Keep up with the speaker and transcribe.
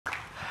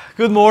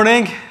Good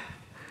morning.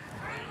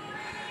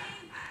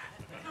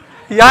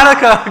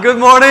 Yannicka, good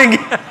morning.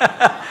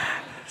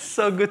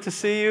 So good to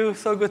see you.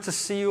 So good to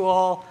see you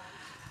all.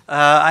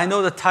 I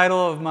know the title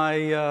of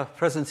my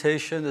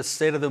presentation is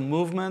State of the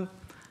Movement.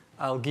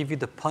 I'll give you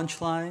the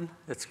punchline.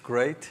 It's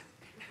great.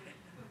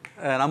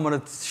 And I'm going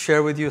to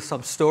share with you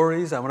some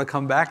stories. I'm going to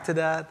come back to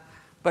that.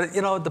 But,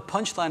 you know, the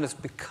punchline is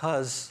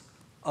because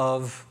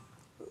of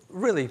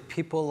really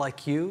people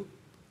like you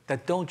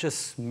that don't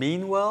just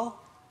mean well,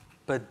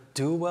 but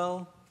do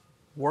well,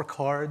 work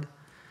hard.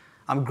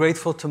 I'm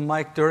grateful to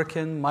Mike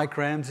Durkin, Mike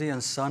Ramsey,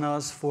 and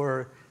Sanaz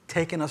for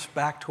taking us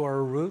back to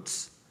our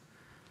roots,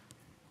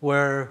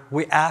 where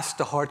we ask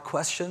the hard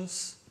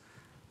questions,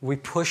 we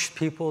push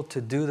people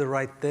to do the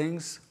right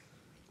things,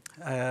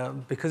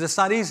 because it's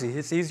not easy.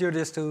 It's easier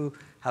just to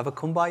have a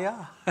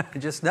kumbaya,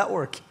 just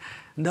network.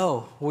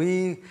 No,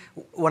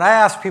 when I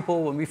asked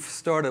people when we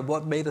started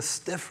what made us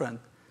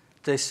different,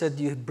 they said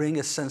you bring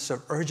a sense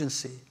of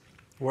urgency.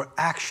 We're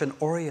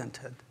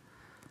action-oriented,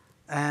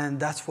 and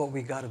that's what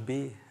we got to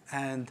be.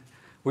 And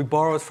we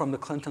borrowed from the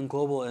Clinton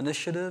Global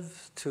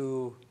Initiative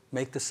to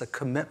make this a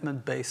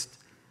commitment-based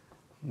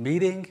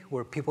meeting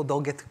where people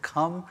don't get to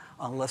come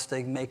unless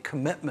they make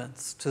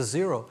commitments to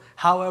zero,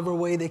 however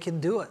way they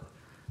can do it.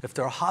 If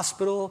they're a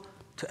hospital,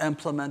 to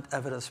implement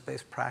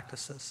evidence-based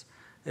practices.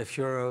 If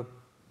you're a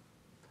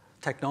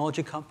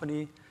technology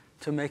company,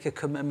 to make a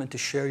commitment to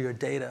share your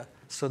data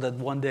so that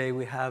one day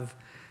we have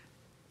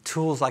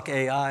tools like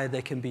AI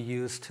that can be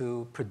used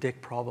to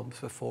predict problems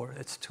before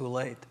it's too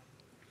late.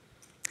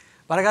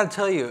 But I got to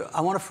tell you,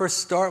 I want to first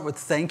start with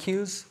thank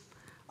yous.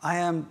 I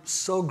am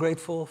so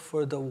grateful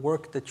for the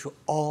work that you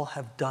all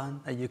have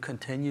done and you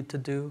continue to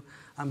do.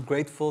 I'm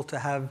grateful to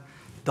have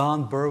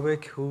Don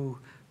Berwick, who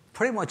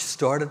pretty much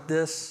started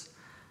this.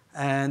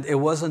 And it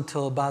wasn't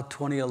until about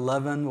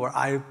 2011 where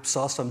I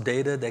saw some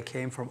data that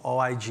came from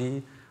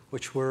OIG,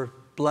 which we're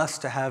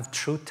blessed to have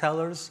truth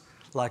tellers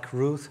like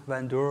Ruth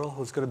Van Durel,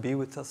 who's going to be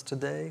with us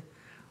today,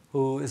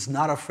 who is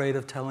not afraid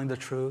of telling the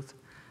truth,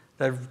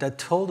 that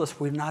told us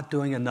we're not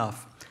doing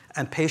enough.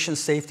 And patient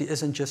safety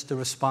isn't just the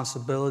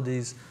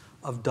responsibilities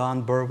of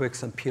Don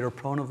Berwick's and Peter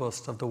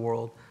Pronovost of the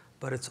world,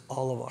 but it's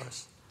all of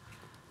ours.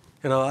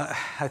 You know,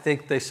 I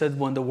think they said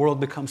when the world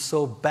becomes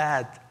so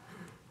bad,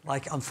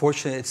 like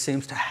unfortunately it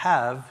seems to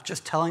have,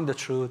 just telling the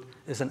truth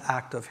is an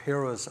act of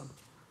heroism.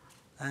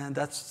 And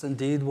that's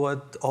indeed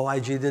what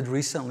OIG did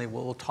recently.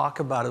 We'll talk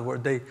about it, where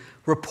they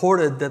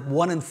reported that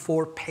 1 in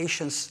 4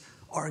 patients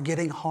are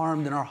getting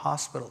harmed in our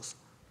hospitals.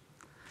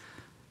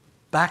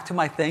 Back to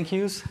my thank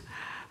yous.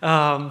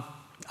 I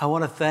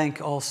want to thank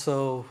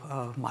also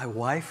my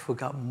wife, who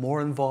got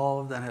more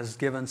involved and has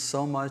given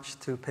so much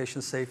to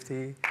patient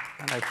safety,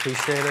 and I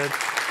appreciate it.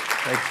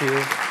 Thank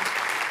you.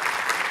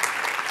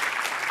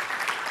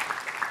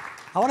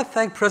 I want to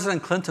thank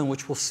President Clinton,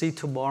 which we'll see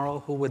tomorrow,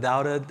 who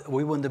without it,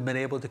 we wouldn't have been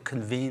able to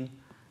convene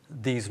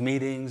these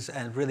meetings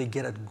and really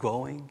get it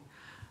going.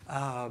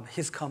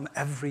 He's come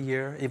every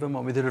year. Even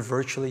when we did it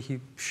virtually, he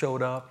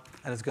showed up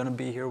and is going to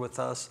be here with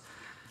us.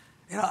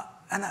 You know,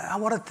 and I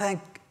want to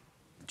thank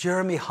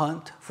Jeremy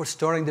Hunt for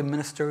starting the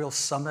Ministerial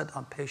Summit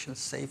on Patient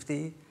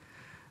Safety,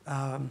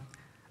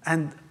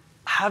 and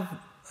have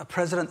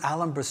President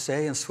Alain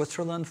Berset in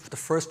Switzerland, for the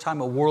first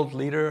time a world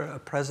leader, a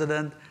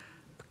president,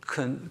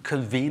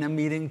 convene a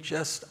meeting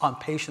just on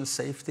patient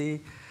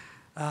safety.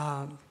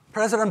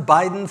 President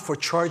Biden for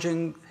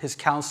charging his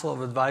Council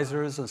of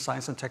Advisors on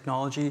Science and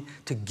Technology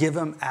to give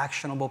him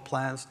actionable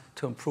plans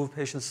to improve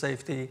patient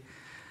safety.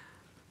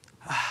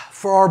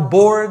 For our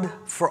board,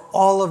 for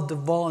all of the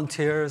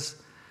volunteers,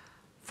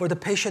 for the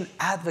patient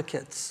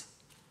advocates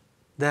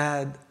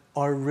that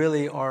are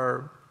really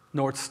our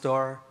North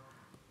Star.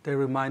 They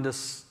remind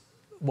us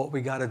what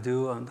we got to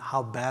do and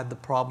how bad the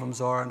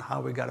problems are and how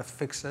we got to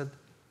fix it.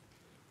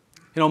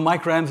 You know,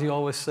 Mike Ramsey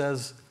always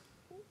says,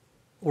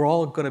 we're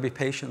all going to be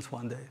patients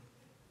one day.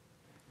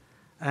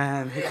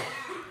 And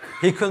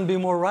he couldn't be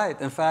more right.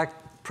 In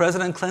fact,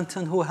 President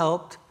Clinton, who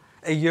helped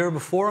a year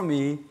before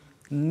me,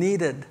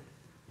 needed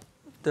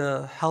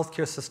the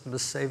healthcare system to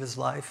save his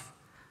life.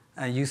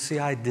 And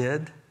UCI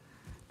did.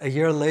 A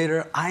year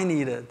later, I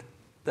needed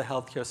the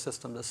healthcare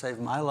system to save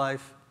my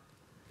life.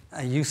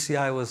 And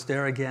UCI was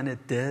there again,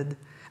 it did.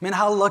 I mean,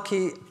 how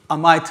lucky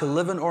am I to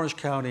live in Orange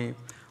County,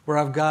 where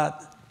I've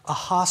got a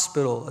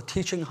hospital, a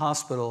teaching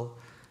hospital,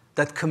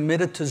 that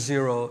committed to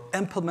zero,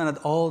 implemented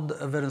all the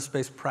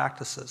evidence-based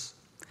practices.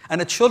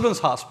 And a children's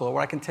hospital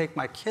where I can take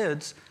my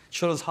kids,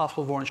 Children's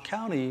Hospital of Orange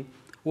County,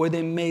 where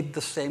they made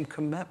the same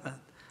commitment.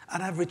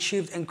 And I've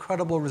achieved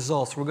incredible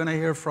results. We're going to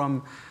hear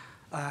from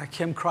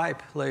Kim Kripe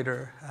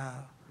later,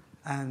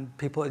 and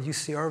people at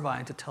UC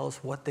Irvine to tell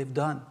us what they've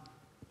done.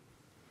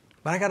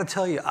 But I got to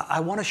tell you, I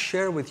want to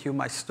share with you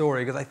my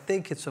story because I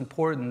think it's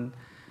important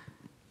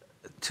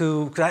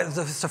because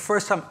it's the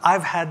first time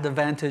I've had the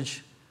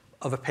vantage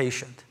of a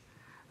patient.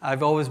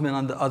 I've always been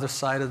on the other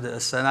side of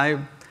this.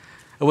 And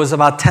it was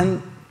about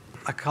 10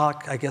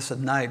 o'clock, I guess, at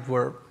night,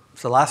 where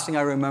it's the last thing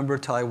I remember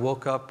till I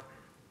woke up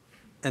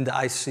in the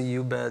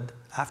ICU bed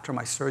after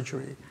my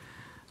surgery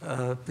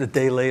the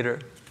day later.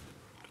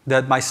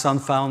 that my son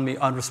found me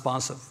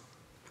unresponsive.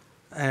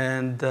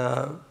 And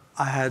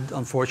I had,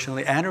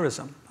 unfortunately,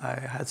 aneurysm. I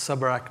had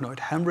subarachnoid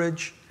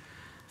hemorrhage,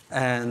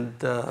 and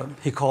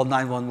he called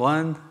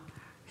 911.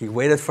 He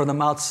waited for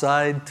them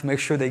outside to make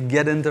sure they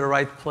get into the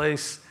right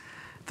place.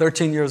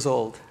 13 years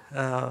old.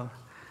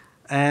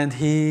 And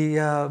he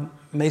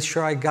made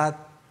sure I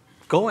got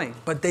going.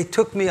 But they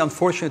took me,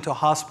 unfortunately, to a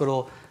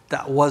hospital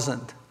that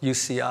wasn't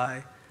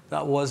UCI.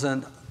 That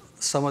wasn't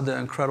some of the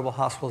incredible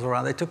hospitals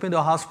around. They took me to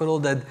a hospital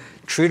that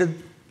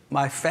treated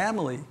my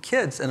family,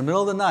 kids, in the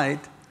middle of the night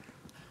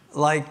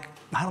like,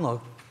 I don't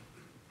know,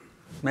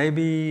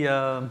 maybe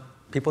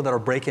people that are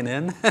breaking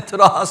in to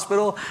the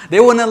hospital. They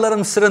wouldn't let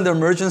them sit in the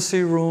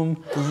emergency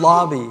room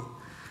lobby.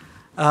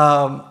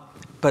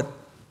 But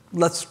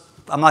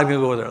I'm not going to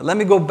go there. Let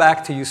me go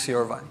back to UC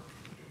Irvine.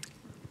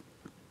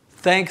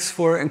 Thanks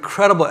for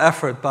incredible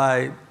effort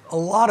by a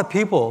lot of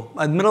people.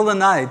 At the middle of the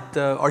night,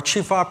 our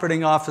chief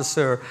operating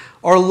officer,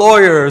 our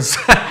lawyers,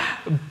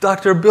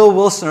 Dr. Bill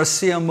Wilson, our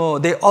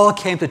CMO, they all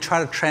came to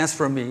try to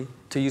transfer me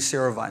to UC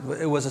Irvine.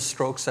 It was a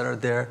stroke center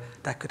there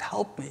that could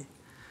help me.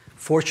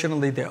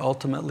 Fortunately, they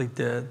ultimately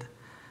did.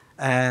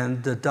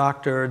 And the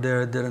doctor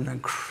there did an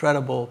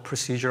incredible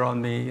procedure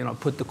on me,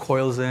 put the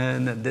coils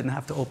in and didn't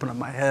have to open up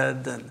my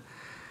head.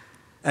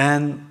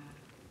 And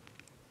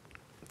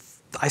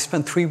I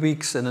spent 3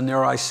 weeks in the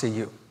neuro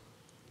ICU.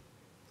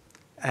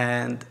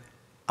 And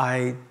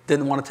I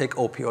didn't want to take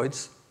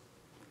opioids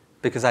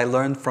because I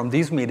learned from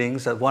these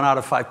meetings that 1 out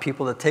of 5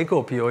 people that take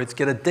opioids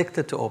get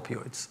addicted to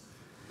opioids.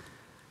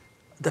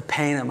 The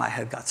pain in my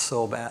head got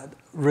so bad.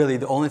 Really,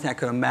 the only thing I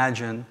could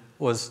imagine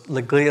was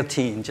the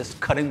guillotine, just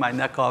cutting my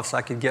neck off so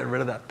I could get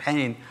rid of that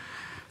pain.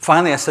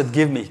 Finally, I said,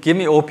 give me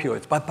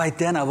opioids. But by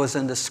then, I was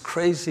in this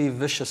crazy,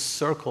 vicious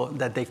circle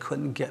that they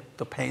couldn't get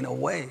the pain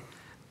away.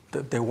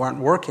 They weren't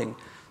working.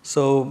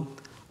 So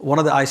one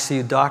of the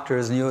ICU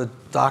doctors knew a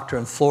doctor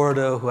in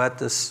Florida who had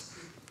this,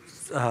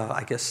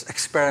 I guess,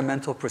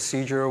 experimental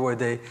procedure where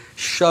they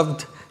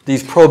shoved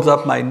these probes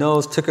up my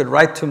nose, took it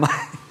right to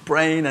my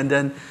brain, and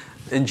then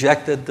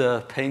injected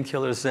the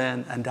painkillers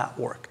in, and that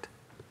worked.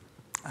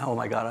 Oh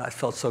my God, I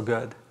felt so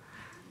good.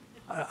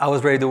 I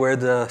was ready to wear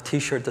the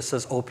T-shirt that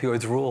says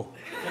 "Opioids Rule."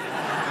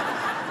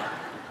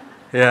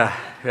 Yeah,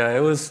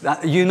 it was.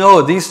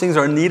 These things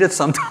are needed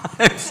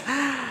sometimes.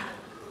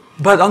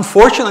 But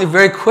unfortunately,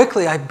 very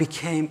quickly, I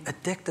became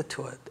addicted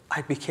to it.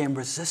 I became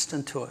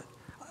resistant to it.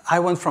 I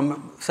went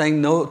from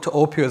saying no to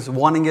opioids,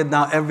 wanting it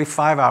now every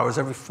 5 hours,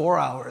 every 4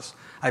 hours.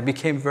 I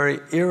became very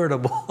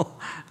irritable,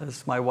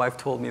 as my wife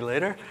told me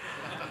later.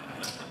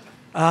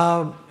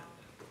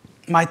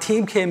 My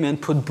team came in,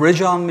 put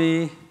bridge on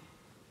me,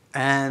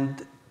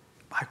 and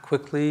I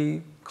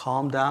quickly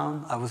calmed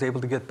down. I was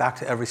able to get back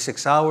to every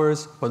 6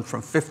 hours, went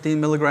from 15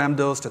 milligram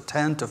dose to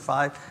 10 to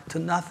 5 to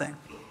nothing.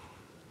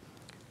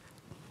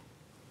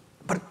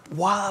 But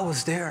while I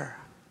was there,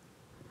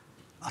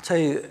 I'll tell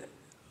you,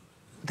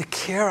 the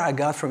care I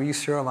got from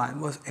UC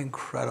Irvine was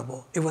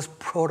incredible. It was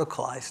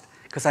protocolized,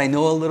 because I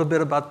know a little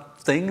bit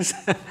about things.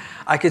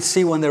 I could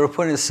see when they were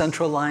putting a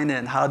central line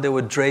in, how they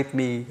would drape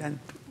me, and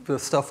the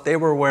stuff they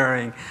were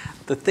wearing,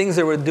 the things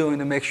they were doing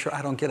to make sure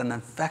I don't get an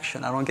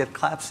infection, I don't get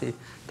CLABSI,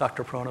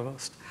 Dr.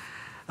 Pronovost.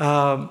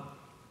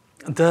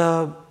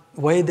 The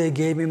way they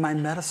gave me my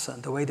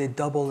medicine, the way they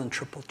double and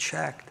triple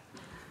checked.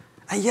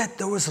 And yet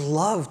there was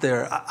love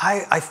there.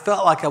 I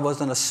felt like I was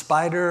in a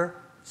spider's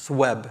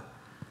web,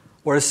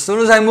 where as soon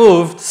as I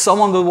moved,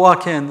 someone would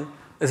walk in,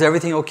 is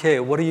everything okay?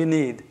 What do you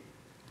need?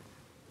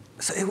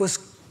 So it was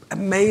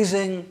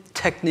amazing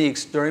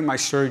techniques during my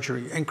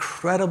surgery,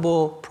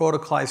 incredible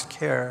protocolized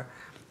care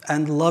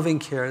and loving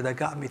care that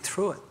got me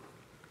through it.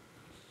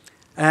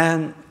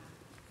 And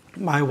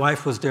my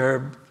wife was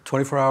there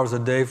 24 hours a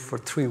day for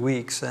 3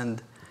 weeks,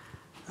 and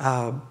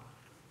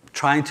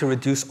trying to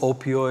reduce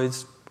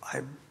opioids.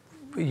 I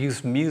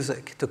used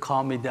music to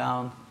calm me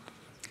down.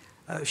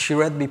 She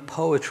read me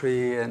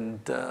poetry, and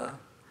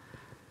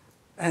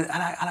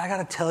I got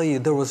to tell you,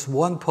 there was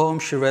one poem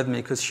she read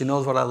me, because she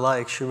knows what I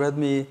like. She read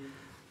me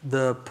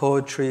the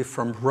poetry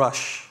from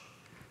Rush,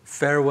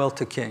 Farewell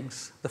to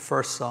Kings, the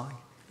first song.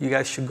 You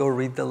guys should go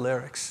read the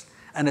lyrics.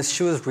 And as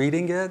she was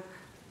reading it,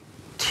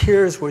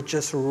 tears were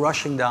just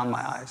rushing down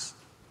my eyes.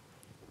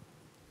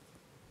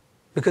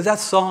 Because that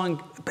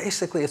song,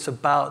 basically, it's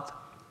about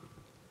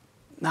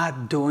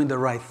not doing the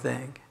right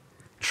thing,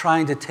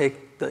 trying to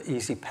take the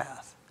easy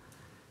path.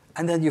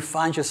 And then you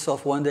find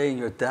yourself one day in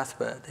your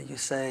deathbed and you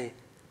say,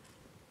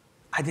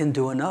 I didn't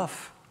do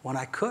enough when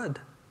I could.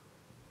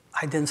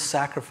 I didn't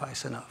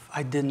sacrifice enough.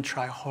 I didn't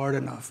try hard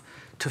enough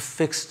to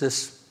fix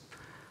this,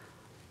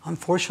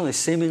 unfortunately,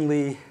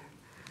 seemingly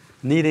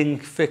needing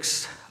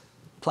fixed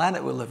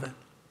planet we live in.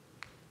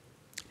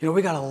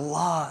 We got a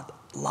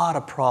lot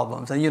of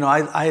problems. And,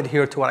 I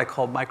adhere to what I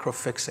call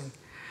micro-fixing,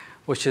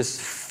 which is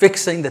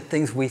fixing the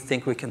things we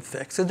think we can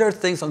fix. So there are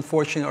things,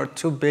 unfortunately, are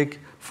too big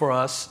for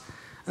us.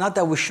 Not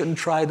that we shouldn't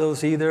try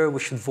those either. We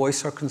should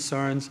voice our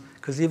concerns,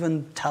 because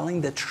even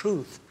telling the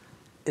truth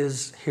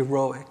is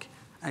heroic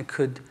and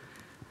could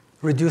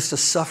reduce the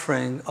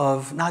suffering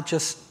of not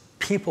just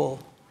people,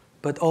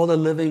 but all the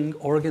living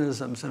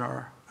organisms in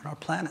our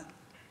planet.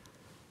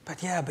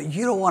 But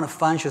you don't want to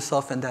find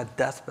yourself in that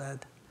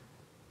deathbed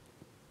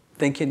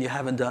thinking you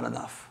haven't done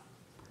enough.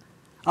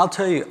 I'll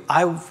tell you,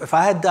 if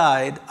I had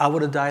died, I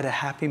would have died a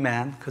happy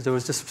man, because there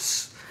was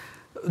this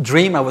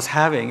dream I was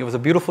having. It was a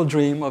beautiful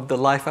dream of the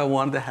life I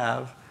wanted to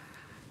have.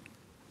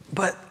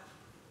 But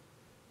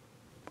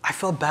I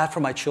felt bad for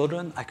my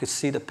children. I could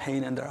see the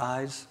pain in their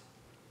eyes.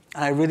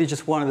 And I really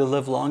just wanted to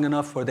live long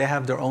enough where they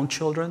have their own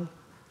children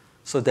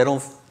so they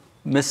don't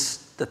miss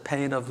the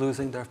pain of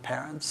losing their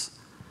parents.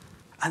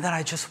 And then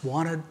I just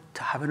wanted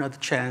to have another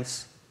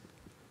chance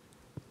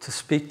to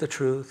speak the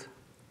truth,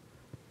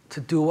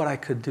 to do what I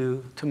could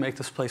do to make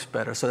this place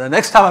better. So the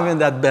next time I'm in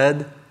that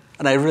bed,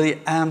 and I really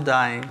am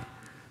dying,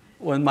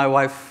 when my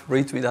wife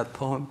reads me that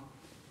poem,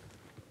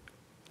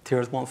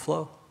 tears won't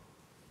flow.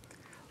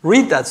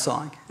 Read that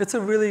song. It's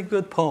a really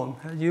good poem.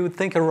 You would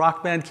think a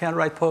rock band can't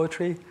write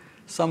poetry.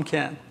 Some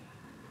can.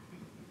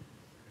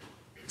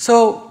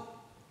 So,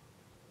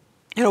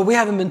 we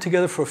haven't been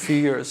together for a few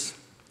years.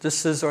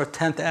 This is our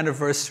 10th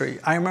anniversary.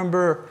 I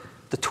remember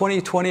the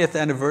 20th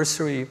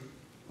anniversary,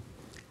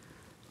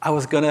 I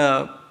was going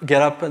to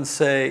get up and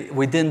say,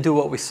 we didn't do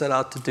what we set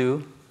out to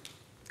do.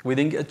 We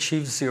didn't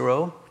achieve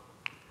zero,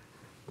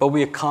 but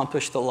we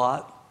accomplished a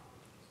lot.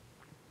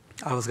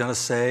 I was going to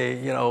say,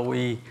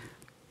 we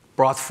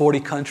brought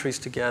 40 countries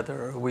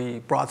together. We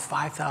brought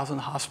 5,000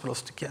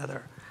 hospitals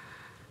together.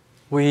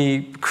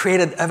 We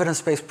created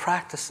evidence-based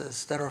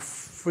practices that are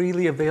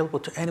freely available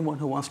to anyone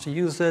who wants to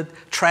use it,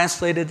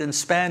 translated in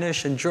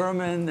Spanish and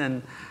German,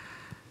 and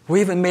we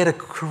even made a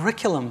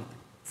curriculum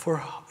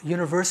for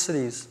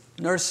universities,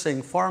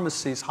 nursing,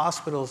 pharmacies,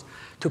 hospitals,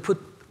 to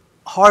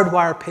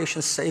hardwire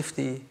patient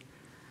safety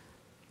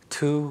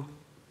to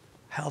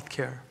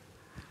healthcare.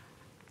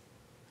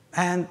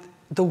 And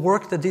the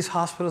work that these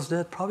hospitals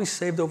did probably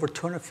saved over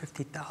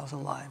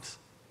 250,000 lives.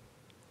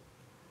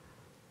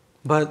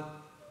 But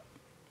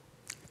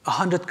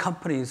 100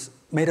 companies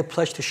made a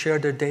pledge to share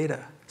their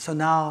data. So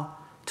now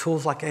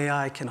tools like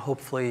AI can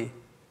hopefully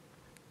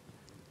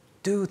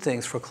do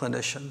things for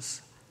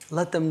clinicians.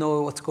 Let them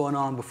know what's going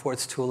on before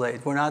it's too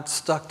late. We're not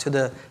stuck to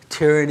the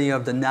tyranny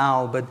of the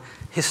now, but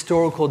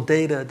historical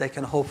data that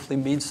can hopefully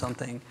mean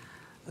something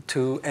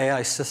to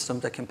AI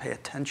systems that can pay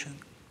attention.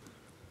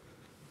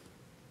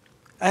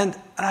 And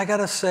I got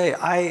to say,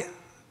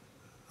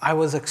 I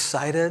was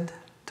excited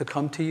to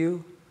come to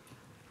you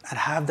and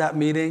have that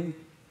meeting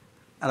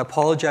and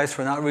apologize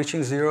for not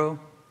reaching zero.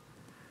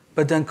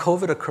 But then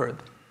COVID occurred.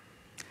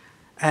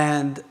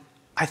 And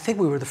I think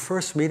we were the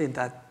first meeting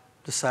that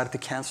decided to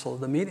cancel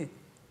the meeting.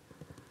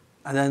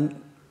 And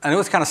it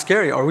was kind of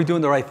scary. Are we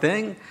doing the right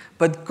thing?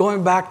 But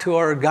going back to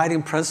our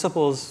guiding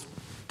principles,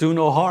 do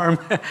no harm.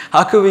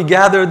 How could we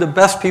gather the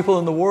best people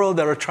in the world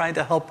that are trying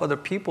to help other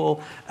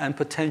people and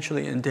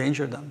potentially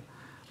endanger them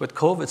with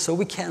COVID? So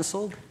we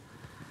canceled.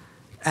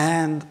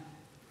 And,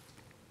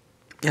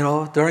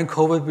 during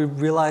COVID, we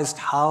realized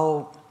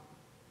how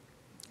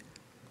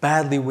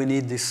badly we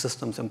need these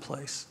systems in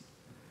place.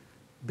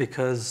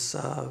 Because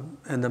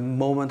in the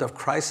moment of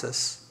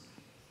crisis,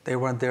 they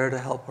weren't there to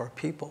help our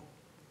people.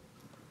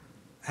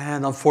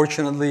 And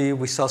unfortunately,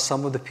 we saw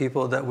some of the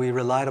people that we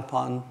relied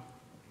upon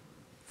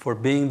for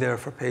being there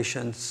for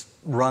patients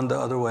run the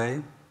other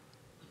way.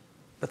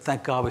 But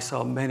thank God we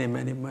saw many,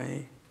 many,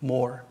 many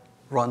more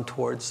run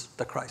towards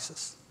the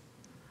crisis.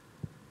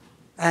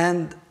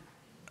 And,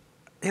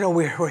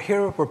 we're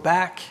here, we're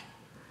back.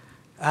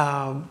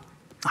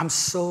 I'm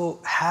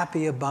so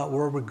happy about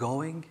where we're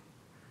going.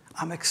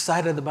 I'm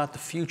excited about the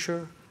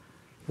future.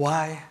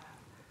 Why?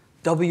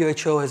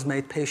 WHO has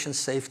made patient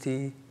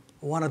safety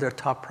one of their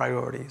top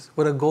priorities,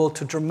 with a goal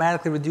to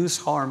dramatically reduce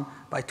harm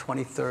by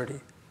 2030.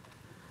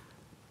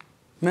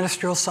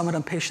 Ministerial Summit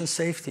on Patient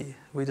Safety,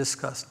 we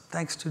discussed.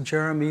 Thanks to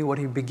Jeremy, what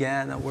he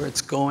began and where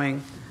it's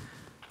going.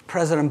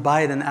 President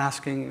Biden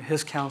asking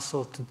his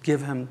council to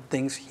give him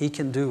things he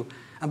can do.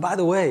 And by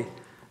the way,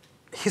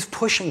 he's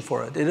pushing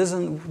for it. It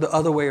isn't the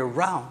other way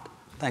around,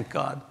 thank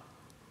God.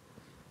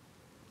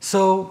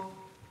 So,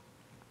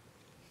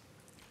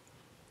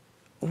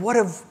 what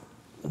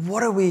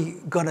are we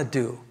going to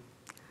do?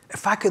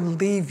 If I could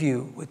leave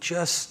you with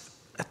just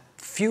a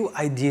few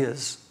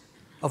ideas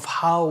of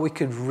how we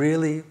could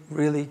really,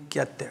 really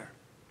get there.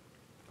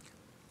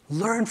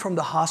 Learn from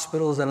the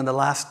hospitals that in the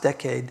last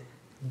decade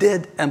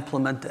did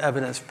implement the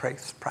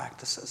evidence-based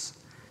practices.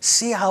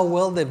 See how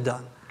well they've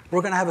done.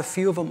 We're going to have a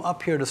few of them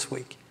up here this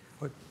week,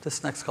 or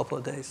this next couple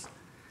of days.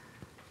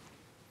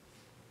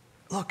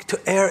 Look, to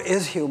err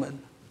is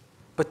human,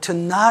 but to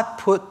not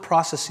put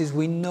processes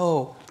we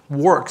know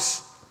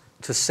works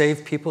to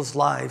save people's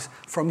lives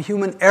from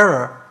human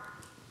error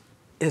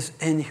is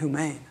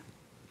inhumane.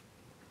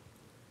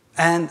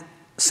 And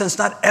since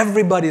not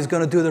everybody is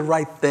going to do the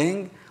right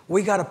thing,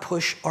 we got to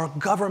push our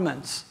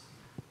governments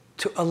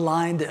to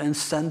align the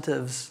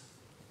incentives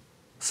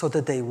so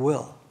that they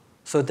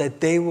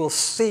will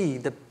see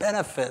the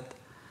benefit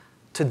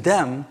to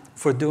them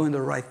for doing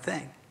the right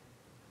thing.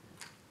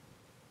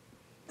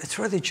 It's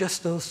really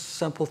just those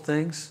simple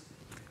things.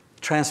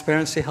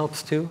 Transparency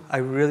helps too. I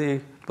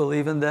really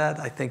believe in that.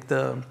 I think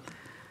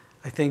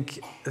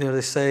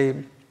they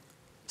say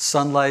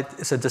sunlight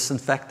is a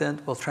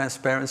disinfectant. Well,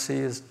 transparency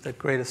is the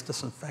greatest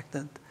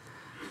disinfectant.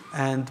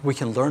 And we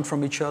can learn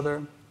from each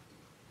other.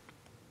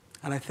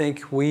 And I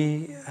think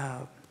we've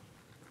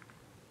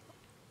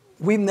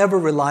never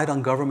relied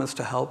on governments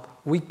to help.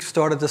 We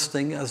started this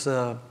thing as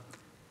a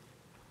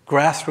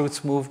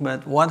grassroots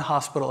movement, one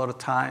hospital at a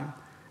time,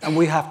 and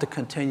we have to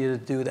continue to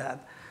do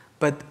that.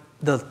 But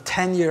the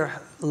 10-year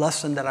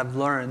lesson that I've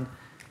learned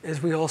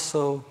is we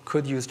also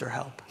could use their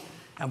help.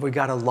 And we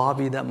got to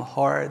lobby them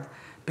hard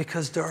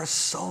because there are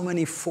so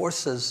many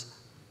forces,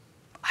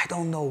 I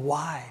don't know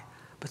why,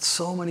 but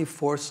so many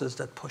forces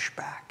that push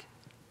back.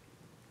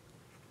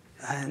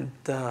 And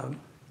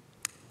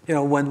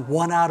when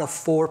 1 out of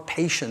 4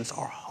 patients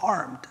are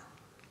harmed,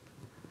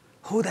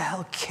 who the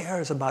hell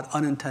cares about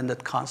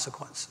unintended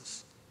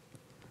consequences?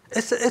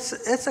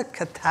 It's a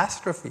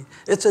catastrophe.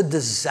 It's a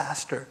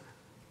disaster.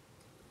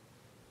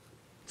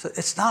 So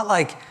it's not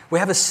like we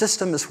have a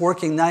system that's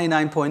working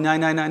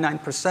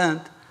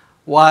 99.9999%.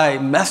 Why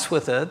mess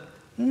with it?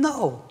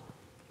 No.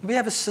 We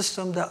have a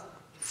system that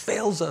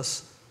fails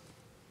us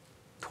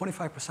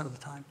 25% of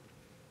the time.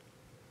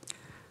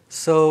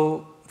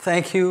 So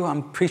thank you.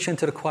 I'm preaching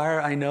to the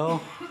choir, I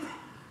know.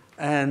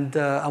 And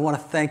I want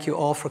to thank you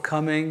all for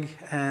coming.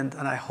 And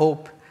I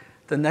hope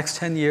the next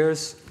 10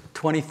 years,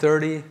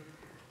 2030,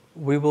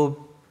 we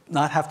will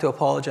not have to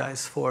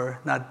apologize for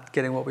not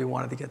getting what we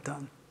wanted to get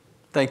done.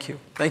 Thank you.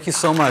 Thank you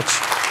so much.